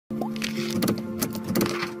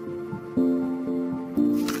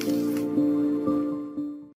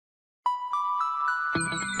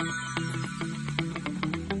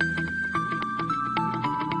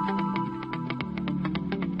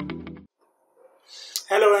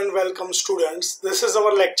Hello and welcome students. This is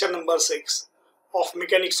our lecture number 6 of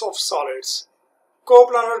Mechanics of Solids.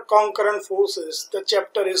 Coplanar concurrent forces, the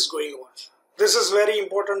chapter is going on. This is very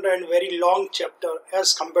important and very long chapter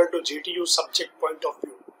as compared to GTU subject point of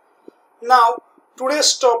view. Now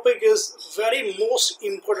today's topic is very most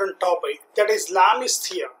important topic, that is Lami'S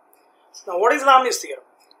theorem. Now what is Lami'S theorem?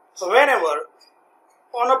 Whenever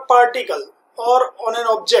on a particle or on an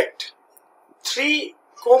object three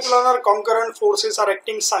coplanar concurrent forces are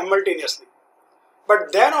acting simultaneously,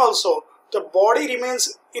 but then also the body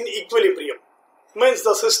remains in equilibrium, means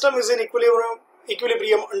the system is in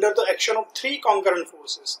equilibrium under the action of three concurrent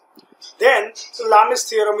forces, then the Lami'S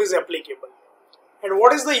theorem is applicable. And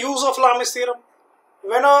what is the use of Lami'S theorem?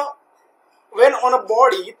 When on a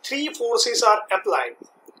body three forces are applied,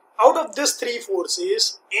 out of these three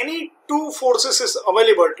forces any two forces is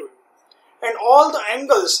available to you, and all the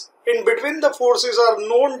angles in between the forces are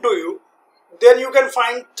known to you, then you can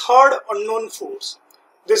find third unknown force.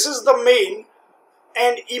 This is the main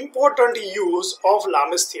and important use of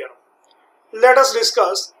Lami'S theorem. Let us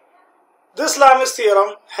discuss. This Lami'S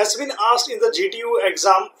theorem has been asked in the GTU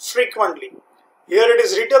exam frequently. Here it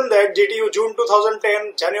is written that GTU June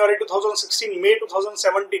 2010, January 2016, May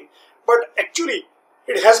 2017, but actually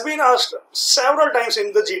it has been asked several times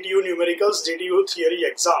in the GTU numericals, GTU theory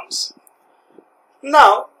exams.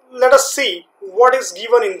 Now let us see what is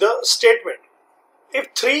given in the statement. If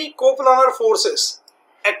three coplanar forces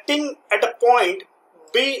acting at a point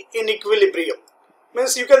be in equilibrium,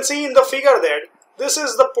 means you can see in the figure that this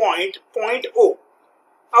is the point O.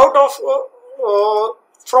 Out of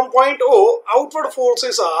from point O, outward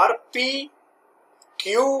forces are P,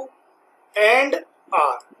 Q and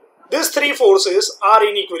R. These three forces are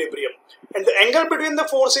in equilibrium, and the angle between the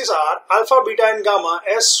forces are alpha, beta and gamma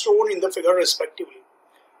as shown in the figure respectively.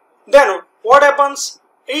 Then what happens?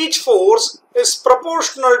 Each force is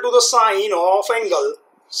proportional to the sine of angle.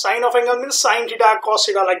 Sine of angle means sine theta, cos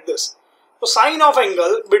theta, like this. So sine of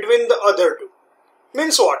angle between the other two.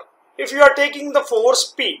 Means what? If you are taking the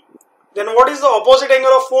force P, then what is the opposite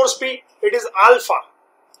angle of force P? It is alpha.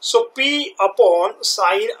 So P upon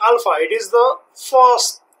sine alpha, it is the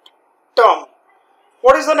first term.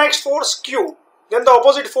 What is the next force? Q. Then the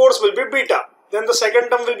opposite force will be beta. Then the second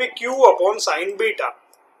term will be Q upon sine beta.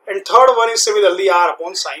 And third one is similarly R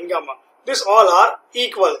upon sine gamma. These all are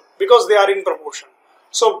equal because they are in proportion.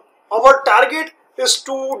 So our target is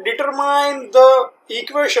to determine the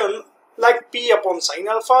equation like P upon sine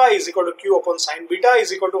alpha is equal to Q upon sine beta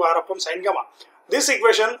is equal to R upon sine gamma. This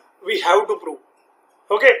equation we have to prove.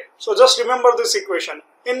 Okay, so just remember this equation.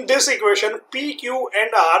 In this equation, P, Q and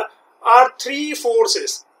R are three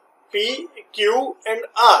forces. P, Q and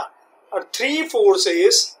R are three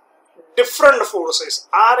forces, different forces.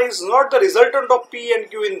 R is not the resultant of P and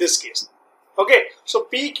Q in this case. Okay, so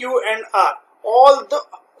P, Q and R, all the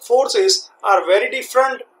forces are very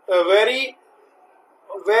different, very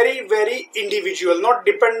individual, not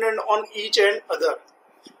dependent on each and other.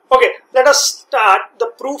 Okay, let us start the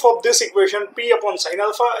proof of this equation. P upon sine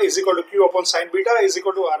alpha is equal to Q upon sine beta is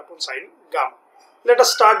equal to R upon sine gamma. Let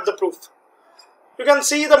us start the proof. You can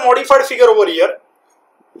see the modified figure over here.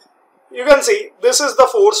 You can see this is the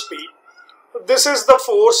force P, this is the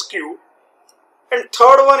force Q, and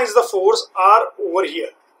third one is the force R over here.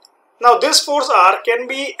 Now this force R can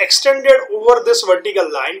be extended over this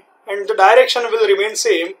vertical line and the direction will remain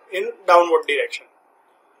same in downward direction.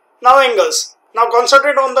 Now angles. Now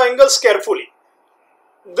concentrate on the angles carefully.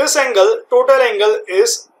 This angle, total angle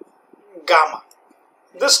is gamma.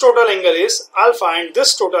 This total angle is alpha and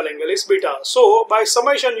this total angle is beta. So by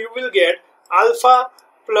summation you will get alpha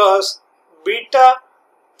plus beta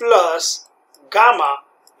plus gamma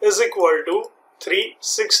is equal to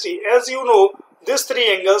 360. As you know, these three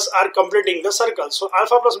angles are completing the circle. So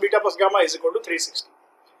alpha plus beta plus gamma is equal to 360.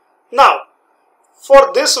 Now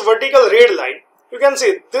for this vertical red line, you can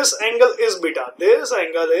see this angle is beta. This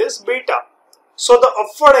angle is beta. So the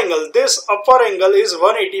upward angle, this upper angle is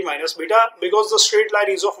 180 minus beta because the straight line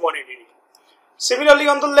is of 180. Similarly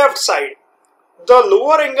on the left side, the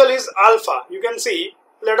lower angle is alpha. You can see,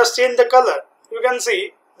 let us change the color. You can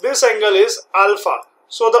see this angle is alpha.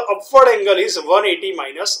 So the upward angle is 180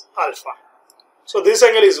 minus alpha. So this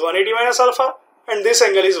angle is 180 minus alpha and this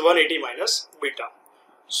angle is 180 minus beta.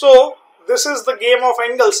 So this is the game of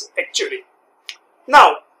angles actually.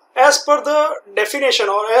 Now as per the definition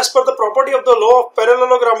or as per the property of the law of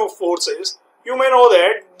parallelogram of forces, you may know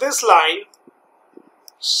that this line,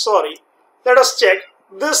 let us check,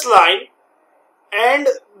 this line and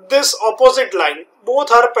this opposite line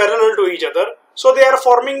both are parallel to each other. So they are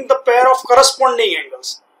forming the pair of corresponding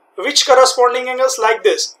angles. Which corresponding angles? Like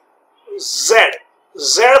this, Z.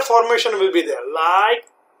 Z formation will be there like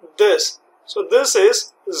this. So this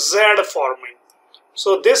is Z forming.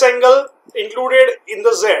 So this angle included in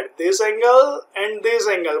the Z, this angle and this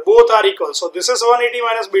angle both are equal. So this is 180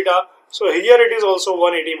 minus beta. So here it is also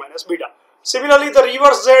 180 minus beta. Similarly, the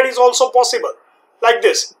reverse Z is also possible like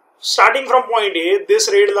this. Starting from point A, this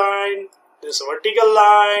red line, this vertical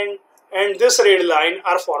line and this red line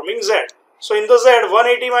are forming Z. So in the Z,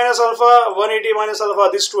 180 minus alpha, 180 minus alpha,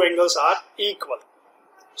 these two angles are equal.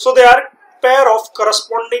 So they are pair of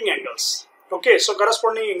corresponding angles. Okay, so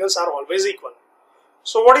corresponding angles are always equal.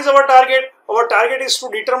 So what is our target? Our target is to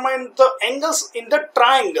determine the angles in the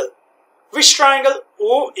triangle. Which triangle?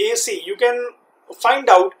 OAC. You can find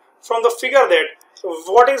out from the figure that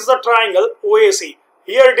what is the triangle OAC.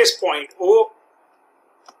 Here it is point O.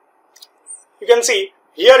 You can see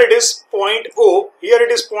here it is point O, here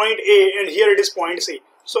it is point A and here it is point C.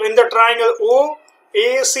 So in the triangle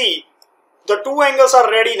OAC, the two angles are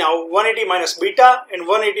ready now, 180 minus beta and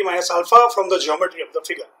 180 minus alpha from the geometry of the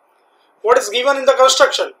figure. What is given in the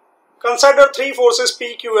construction? Consider three forces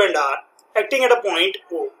P, Q and R acting at a point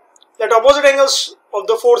O. That opposite angles of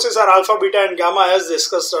the forces are alpha, beta and gamma as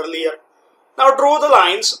discussed earlier. Now draw the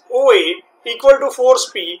lines OA equal to force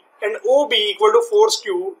P and OB equal to force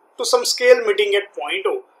Q to some scale meeting at point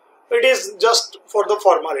O. It is just for the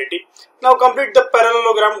formality. Now complete the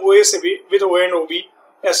parallelogram OACB with O and OB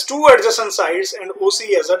as two adjacent sides and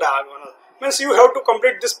OC as a diagonal. Means you have to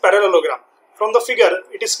complete this parallelogram. From the figure,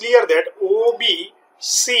 it is clear that OB,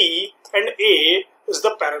 C and A is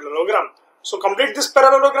the parallelogram. So complete this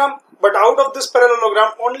parallelogram, but out of this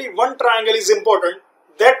parallelogram, only one triangle is important.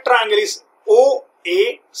 That triangle is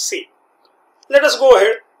OAC. Let us go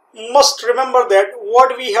ahead. Must remember that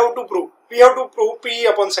what we have to prove. We have to prove P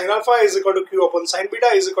upon sin alpha is equal to Q upon sin beta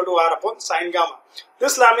is equal to R upon sin gamma.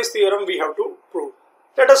 This Lami'S theorem we have to prove.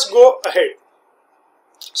 Let us go ahead.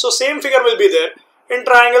 So same figure will be there in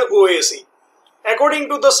triangle OAC. According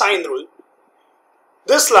to the sine rule,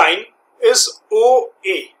 this line is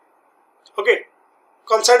OA. Okay.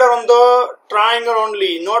 Consider on the triangle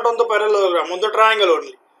only, not on the parallelogram, on the triangle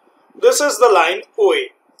only. This is the line OA.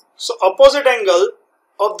 So opposite angle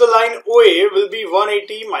of the line OA will be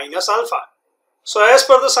 180 minus alpha. So as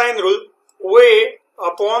per the sine rule, OA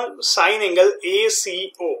upon sine angle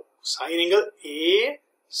ACO. Sine angle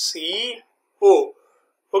ACO.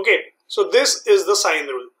 Okay. So this is the sine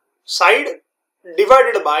rule. Side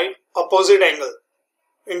divided by opposite angle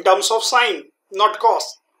in terms of sine, not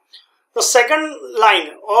cos. The second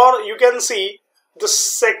line, or you can see the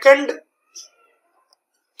second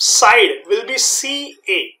side will be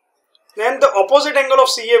CA. Then the opposite angle of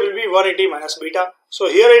CA will be 180 minus beta. So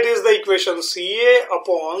here it is the equation CA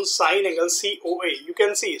upon sine angle COA. You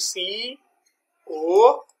can see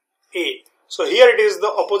COA. So here it is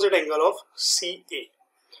the opposite angle of CA.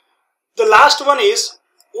 The last one is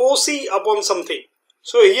OC upon something.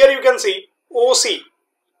 So here you can see OC.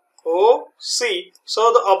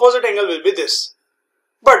 So the opposite angle will be this.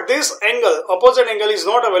 But this angle, opposite angle is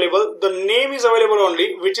not available. The name is available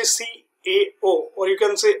only, which is CAO, or you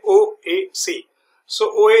can say OAC.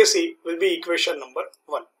 So OAC will be equation number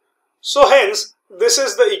 1. So hence this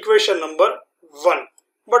is the equation number 1.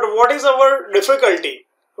 But what is our difficulty?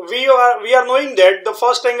 We are knowing that the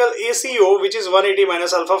first angle ACO, which is 180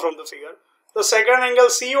 minus alpha from the figure, the second angle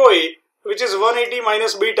COA, which is 180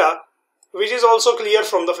 minus beta, which is also clear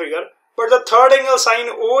from the figure, but the third angle sine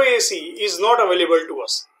OAC is not available to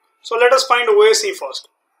us. So let us find OAC first.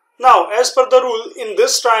 Now as per the rule in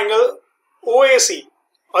this triangle OAC,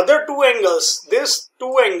 other two angles, these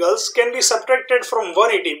two angles can be subtracted from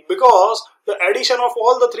 180 because the addition of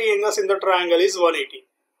all the three angles in the triangle is 180.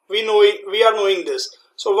 We are knowing this.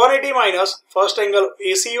 So 180 minus first angle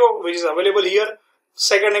ACO, which is available here,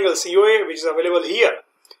 second angle COA, which is available here.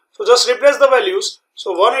 So just replace the values.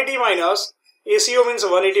 So 180 minus ACO means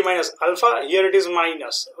 180 minus alpha. Here it is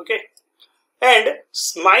minus. Okay. And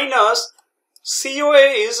minus COA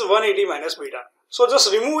is 180 minus beta. So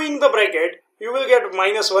just removing the bracket, you will get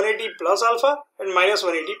minus 180 plus alpha and minus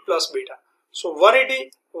 180 plus beta. So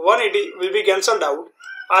 180 will be cancelled out.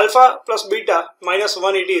 Alpha plus beta minus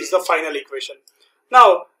 180 is the final equation.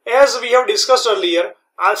 Now, as we have discussed earlier,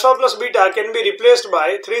 alpha plus beta can be replaced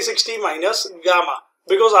by 360 minus gamma.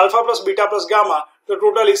 Because alpha plus beta plus gamma, the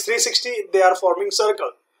total is 360, they are forming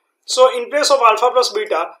circle. So in place of alpha plus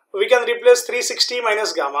beta, we can replace 360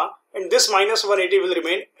 minus gamma and this minus 180 will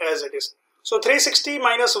remain as it is. So 360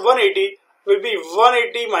 minus 180 will be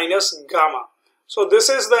 180 minus gamma. So this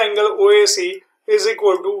is the angle OAC is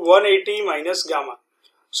equal to 180 minus gamma.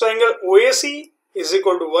 So angle OAC is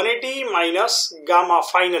equal to 180 minus gamma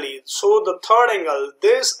finally. So the third angle,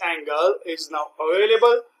 this angle is now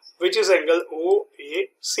available, which is angle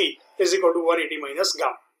OAC is equal to 180 minus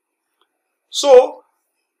gamma. So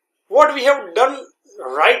what we have done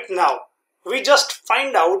right now, we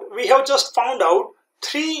have just found out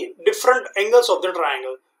three different angles of the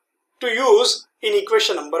triangle to use in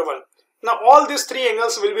equation number 1. Now all these three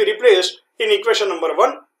angles will be replaced in equation number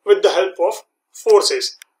 1 with the help of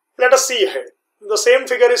forces. Let us see ahead. The same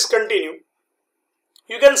figure is continued.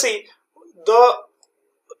 You can see the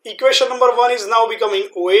equation number 1 is now becoming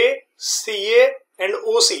OA, CA and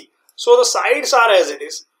OC. So the sides are as it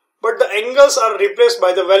is, but the angles are replaced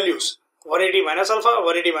by the values 180 minus alpha,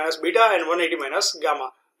 180 minus beta and 180 minus gamma.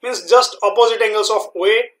 Means just opposite angles of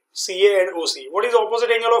OA, CA and OC. What is opposite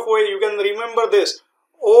angle of OA? You can remember this.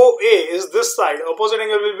 OA is this side. Opposite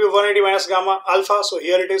angle will be 180 minus gamma alpha. So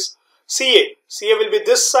here it is. CA will be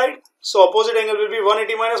this side. So opposite angle will be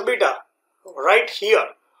 180 minus beta. Right here.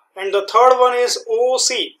 And the third one is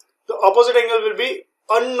OC. The opposite angle will be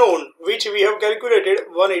unknown, which we have calculated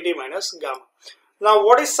 180 minus gamma. Now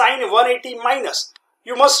what is sine 180 minus?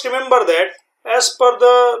 You must remember that as per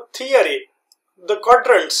the theory, the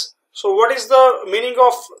quadrants. So what is the meaning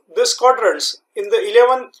of this quadrants? In the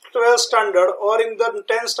 11th, 12th standard or in the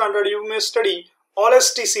 10th standard, you may study all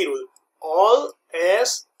STC rule. All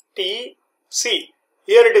STC.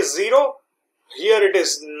 Here it is 0, here it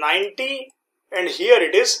is 90 and here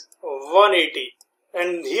it is 180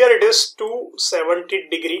 and here it is 270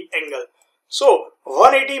 degree angle. So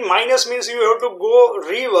 180 minus means you have to go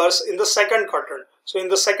reverse in the second quadrant. So in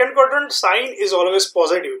the second quadrant, sine is always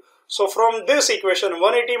positive. So from this equation,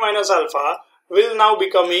 180 minus alpha will now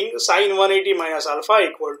becoming sine 180 minus alpha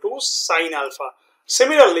equal to sine alpha.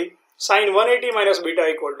 Similarly, sine 180 minus beta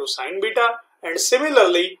equal to sine beta, and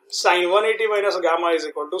similarly sine 180 minus gamma is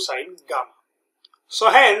equal to sine gamma. So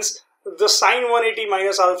hence the sine 180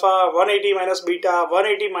 minus alpha, 180 minus beta,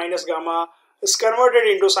 180 minus gamma is converted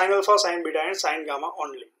into sine alpha, sine beta and sine gamma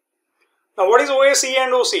only. Now what is OA, C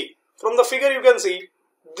and OC? From the figure you can see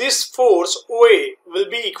this force OA will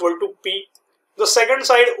be equal to P. The second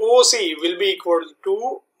side OC will be equal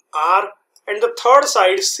to R and the third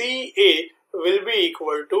side CA will be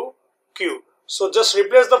equal to Q. So just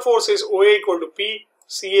replace the forces OA equal to P,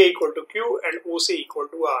 CA equal to Q and OC equal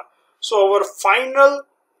to R. So our final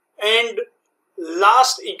and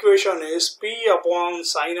last equation is P upon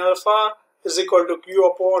sine alpha is equal to Q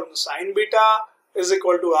upon sine beta is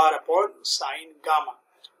equal to R upon sine gamma.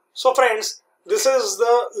 So friends, this is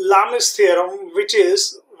the Lami'S theorem, which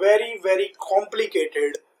is very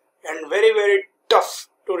complicated and very tough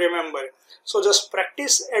to remember. So just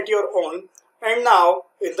practice at your own. And now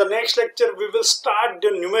in the next lecture we will start the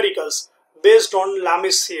numericals based on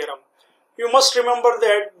Lami'S theorem. You must remember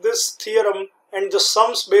that this theorem and the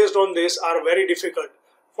sums based on this are very difficult.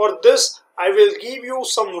 For this I will give you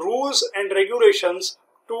some rules and regulations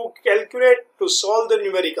to calculate, to solve the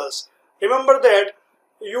numericals. Remember that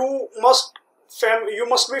you must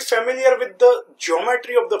be familiar with the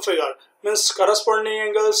geometry of the figure, means corresponding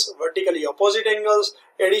angles, vertically opposite angles,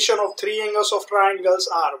 addition of three angles of triangles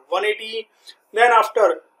are 180. Then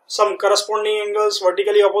after some corresponding angles,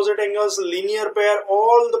 vertically opposite angles, linear pair,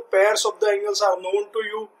 all the pairs of the angles are known to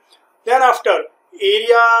you. Then after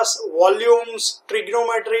areas, volumes,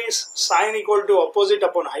 trigonometries, sine equal to opposite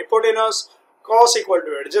upon hypotenuse, cos equal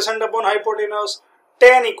to adjacent upon hypotenuse,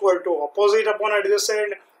 tan equal to opposite upon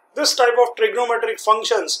adjacent. This type of trigonometric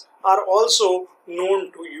functions are also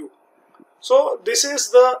known to you. So this is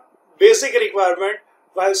the basic requirement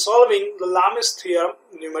while solving the Lami'S theorem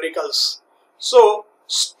numericals. So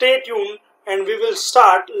stay tuned and we will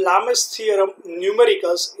start Lami'S theorem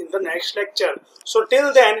numericals in the next lecture. So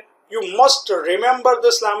till then you must remember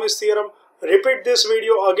this Lami'S theorem, repeat this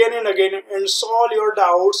video again and again and solve your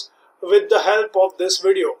doubts with the help of this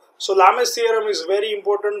video. So Lami'S theorem is very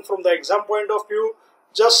important from the exam point of view.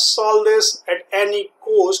 Just solve this at any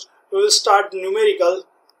cost. We will start numerical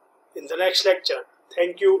in the next lecture.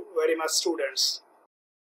 Thank you very much, students.